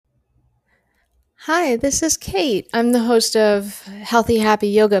Hi, this is Kate. I'm the host of Healthy Happy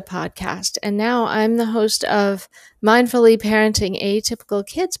Yoga podcast, and now I'm the host of Mindfully Parenting Atypical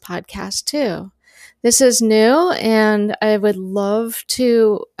Kids podcast too. This is new, and I would love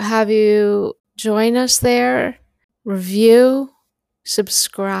to have you join us there, review,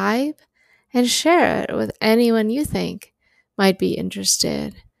 subscribe, and share it with anyone you think might be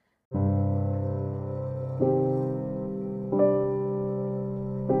interested.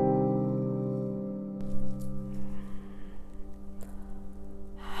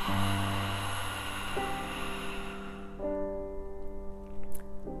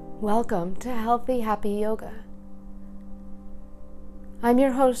 Welcome to Healthy Happy Yoga. I'm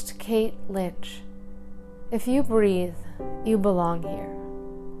your host, Kate Lynch. If you breathe, you belong here.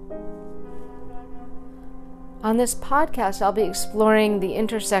 On this podcast, I'll be exploring the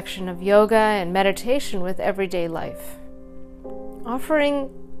intersection of yoga and meditation with everyday life,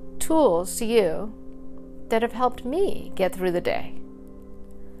 offering tools to you that have helped me get through the day.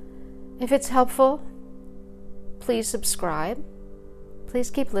 If it's helpful, please subscribe. Please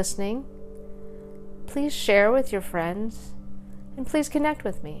keep listening. Please share with your friends. And please connect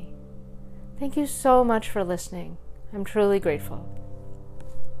with me. Thank you so much for listening. I'm truly grateful.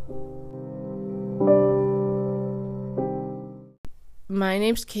 My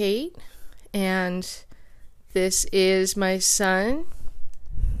name's Kate, and this is my son.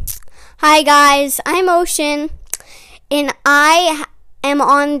 Hi guys, I'm Ocean, and I am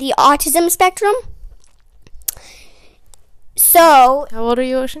on the autism spectrum. So, How old are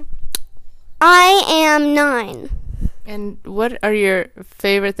you, Ocean? I am 9. And what are your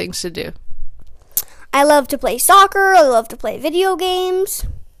favorite things to do? I love to play soccer, I love to play video games,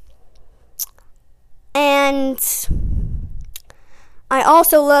 and I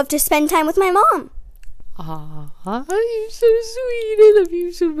also love to spend time with my mom. Aw, you're so sweet. I love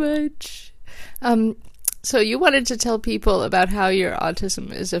you so much. So you wanted to tell people about how your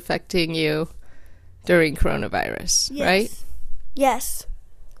autism is affecting you during coronavirus, right? Yes.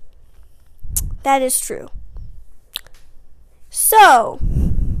 That is true. So,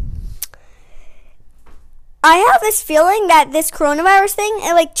 I have this feeling that this coronavirus thing,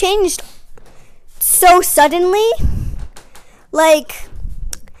 it changed so suddenly. Like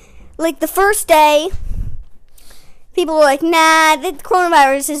the first day, people were like, nah, the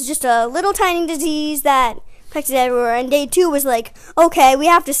coronavirus is just a little tiny disease that affects everywhere. And day 2 was like, okay, we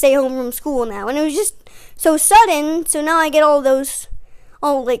have to stay home from school now. And it was just so sudden, so now I get all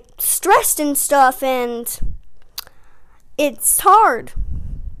stressed and stuff, and it's hard.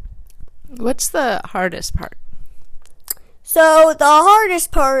 What's the hardest part? So the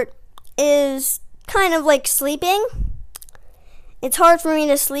hardest part is kind of like sleeping. It's hard for me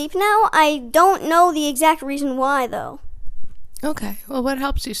to sleep now. I don't know the exact reason why, though. Okay, well, what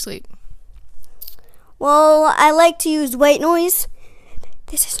helps you sleep? Well, I like to use white noise.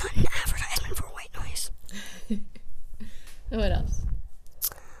 This is not an advertisement for white noise. What else?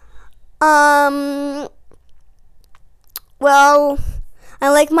 Well, I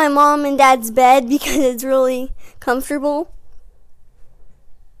like my mom and dad's bed because it's really comfortable.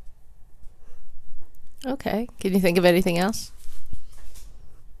 Okay, can you think of anything else?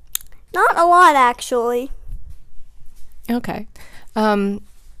 Not a lot, actually. Okay.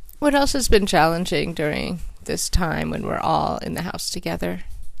 What else has been challenging during this time when we're all in the house together?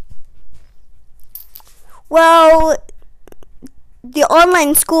 Well, the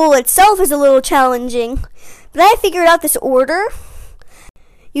online school itself is a little challenging, but I figured out this order.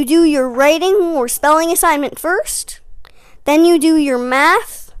 You do your writing or spelling assignment first, then you do your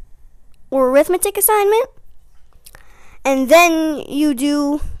math or arithmetic assignment, and then you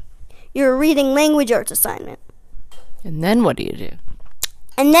do your reading language arts assignment. And then what do you do?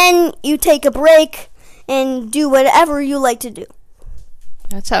 And then you take a break and do whatever you like to do.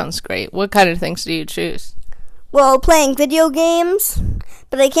 That sounds great. What kind of things do you choose? Well, playing video games,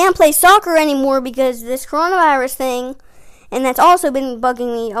 but I can't play soccer anymore because of this coronavirus thing, and that's also been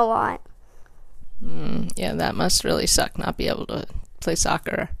bugging me a lot. Yeah, that must really suck, not be able to play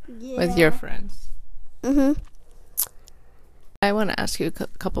soccer with your friends. Mm-hmm. I want to ask you a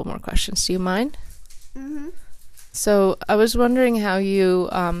couple more questions. Do you mind? Mm-hmm. So I was wondering how you've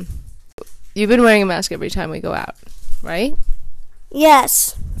been wearing a mask every time we go out, right?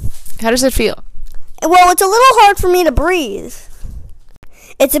 Yes. How does it feel? Well, it's a little hard for me to breathe.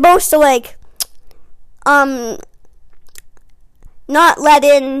 It's supposed to, not let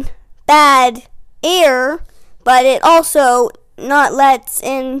in bad air, but it also not lets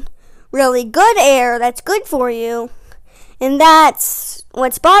in really good air that's good for you. And that's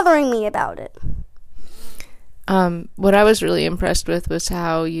what's bothering me about it. What I was really impressed with was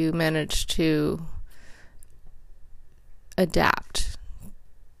how you managed to adapt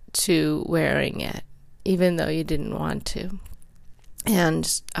to wearing it, even though you didn't want to.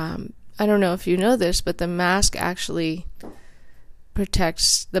 And I don't know if you know this, but the mask actually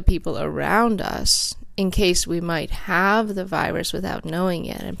protects the people around us in case we might have the virus without knowing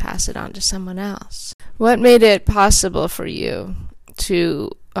it and pass it on to someone else. What made it possible for you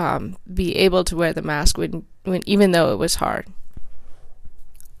to be able to wear the mask when even though it was hard?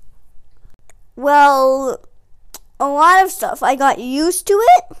 Well, a lot of stuff. I got used to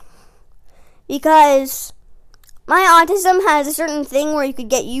it because my autism has a certain thing where you could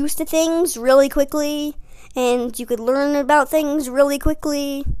get used to things really quickly and you could learn about things really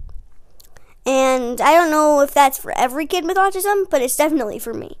quickly. And I don't know if that's for every kid with autism, but it's definitely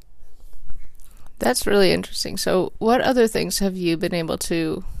for me. That's really interesting. So what other things have you been able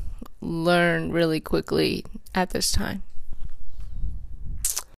to learn really quickly at this time?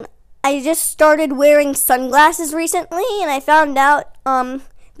 I just started wearing sunglasses recently, and I found out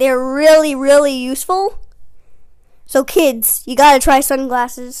they're really, really useful. So kids, you gotta try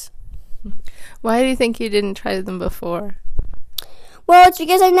sunglasses. Why do you think you didn't try them before? Well, it's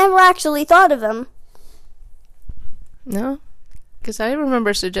because I never actually thought of them. No? Because I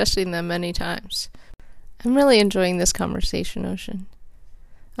remember suggesting them many times. I'm really enjoying this conversation, Ocean.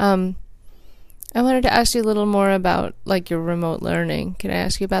 I wanted to ask you a little more about, like, your remote learning. Can I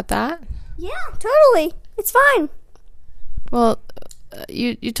ask you about that? Yeah, totally. It's fine. Well,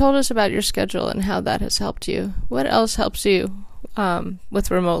 you told us about your schedule and how that has helped you. What else helps you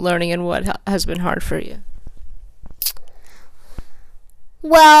with remote learning, and what has been hard for you?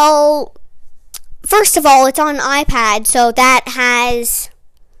 Well, first of all, it's on iPad, so that has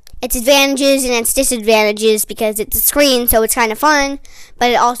its advantages and its disadvantages because it's a screen, so it's kind of fun, but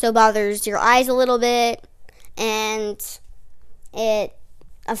it also bothers your eyes a little bit, and it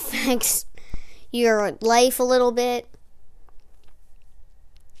affects your life a little bit.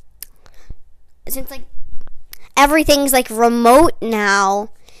 Since, like, everything's, like, remote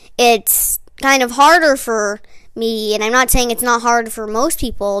now, it's kind of harder for me, and I'm not saying it's not hard for most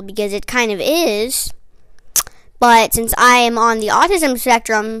people, because it kind of is, but since I am on the autism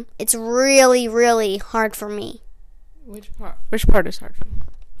spectrum, it's really, really hard for me. Which part is hard for you?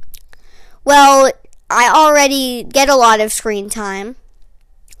 Well, I already get a lot of screen time,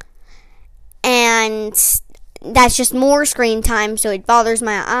 and that's just more screen time, so it bothers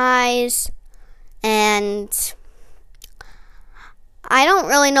my eyes, and I don't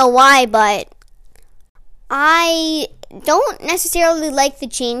really know why, but I don't necessarily like the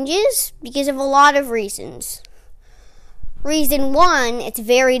changes because of a lot of reasons. Reason 1, it's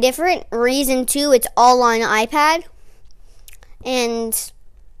very different. Reason 2, it's all on iPad. And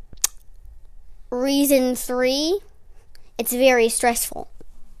reason 3, it's very stressful.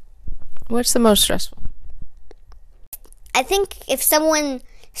 What's the most stressful? I think if someone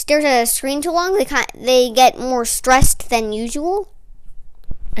stares at a screen too long, they get more stressed than usual.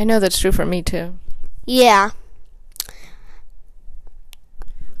 I know that's true for me too. Yeah.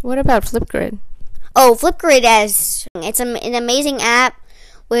 What about Flipgrid? Oh, Flipgrid it's an amazing app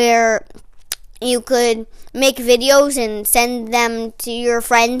where you could make videos and send them to your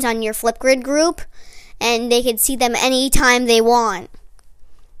friends on your Flipgrid group, and they could see them anytime they want.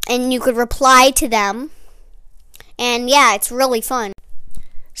 And you could reply to them. And yeah, it's really fun.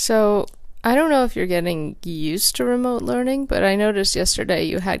 So, I don't know if you're getting used to remote learning, but I noticed yesterday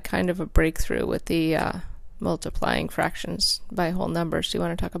you had kind of a breakthrough with the multiplying fractions by whole numbers. Do you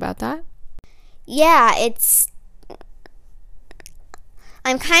want to talk about that? Yeah,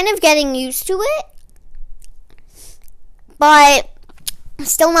 I'm kind of getting used to it, but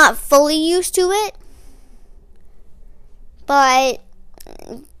still not fully used to it. But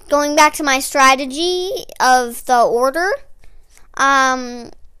going back to my strategy of the order,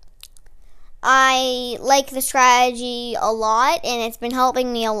 I like the strategy a lot, and it's been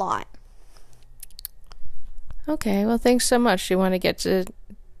helping me a lot. Okay, well, thanks so much. You want to get to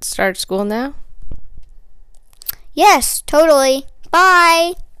start school now? Yes, totally.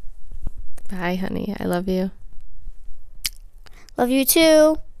 Bye. Bye, honey. I love you. Love you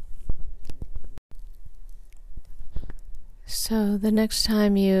too. So the next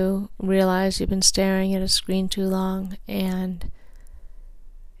time you realize you've been staring at a screen too long and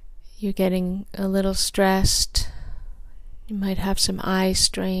you're getting a little stressed, you might have some eye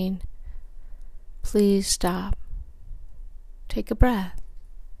strain, please stop. Take a breath.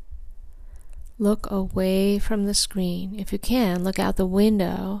 Look away from the screen. If you can, look out the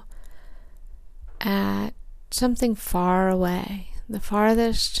window at something far away, the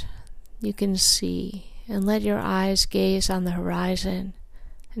farthest you can see, and let your eyes gaze on the horizon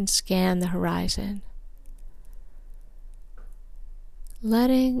and scan the horizon.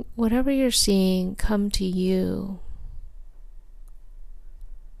 Letting whatever you're seeing come to you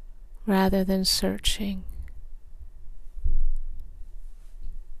rather than searching.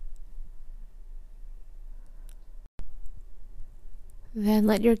 Then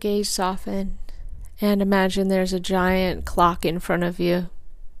let your gaze soften and imagine there's a giant clock in front of you.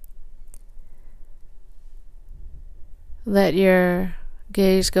 Let your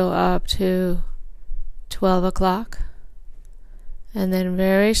gaze go up to 12 o'clock. And then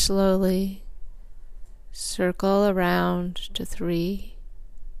very slowly circle around to 3.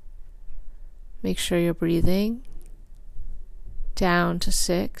 Make sure you're breathing. Down to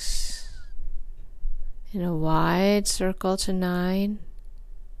 6. In a wide circle to 9.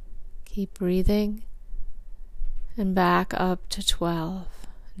 Keep breathing. And back up to 12.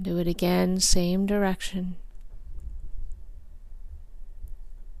 Do it again, same direction.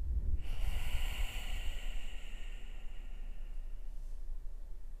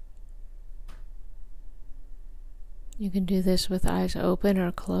 You can do this with eyes open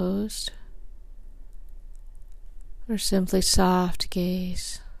or closed, or simply soft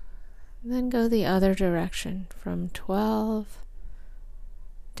gaze. And then go the other direction from 12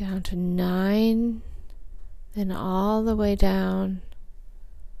 down to 9, then all the way down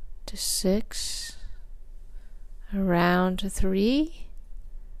to 6, around to 3,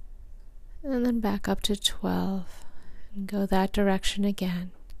 and then back up to 12, and go that direction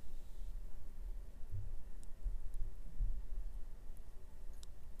again.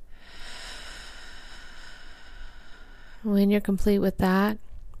 When you're complete with that,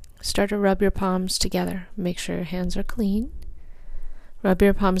 start to rub your palms together. Make sure your hands are clean. Rub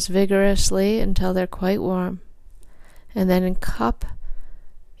your palms vigorously until they're quite warm. And then cup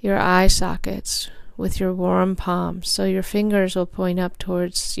your eye sockets with your warm palms so your fingers will point up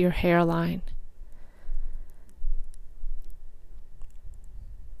towards your hairline.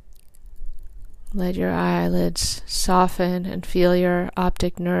 Let your eyelids soften and feel your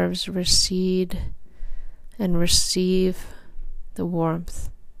optic nerves recede and receive the warmth.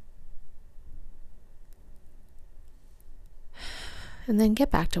 And then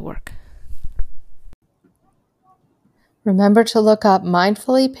get back to work. Remember to look up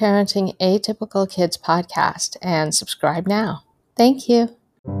Mindfully Parenting Atypical Kids podcast and subscribe now. Thank you.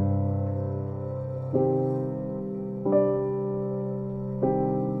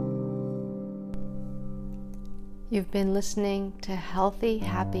 You've been listening to Healthy,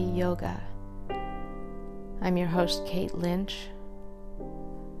 Happy Yoga. I'm your host, Kate Lynch.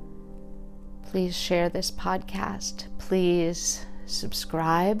 Please share this podcast. Please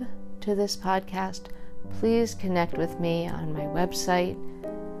subscribe to this podcast. Please connect with me on my website.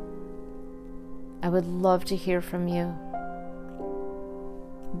 I would love to hear from you.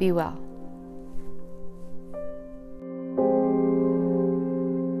 Be well.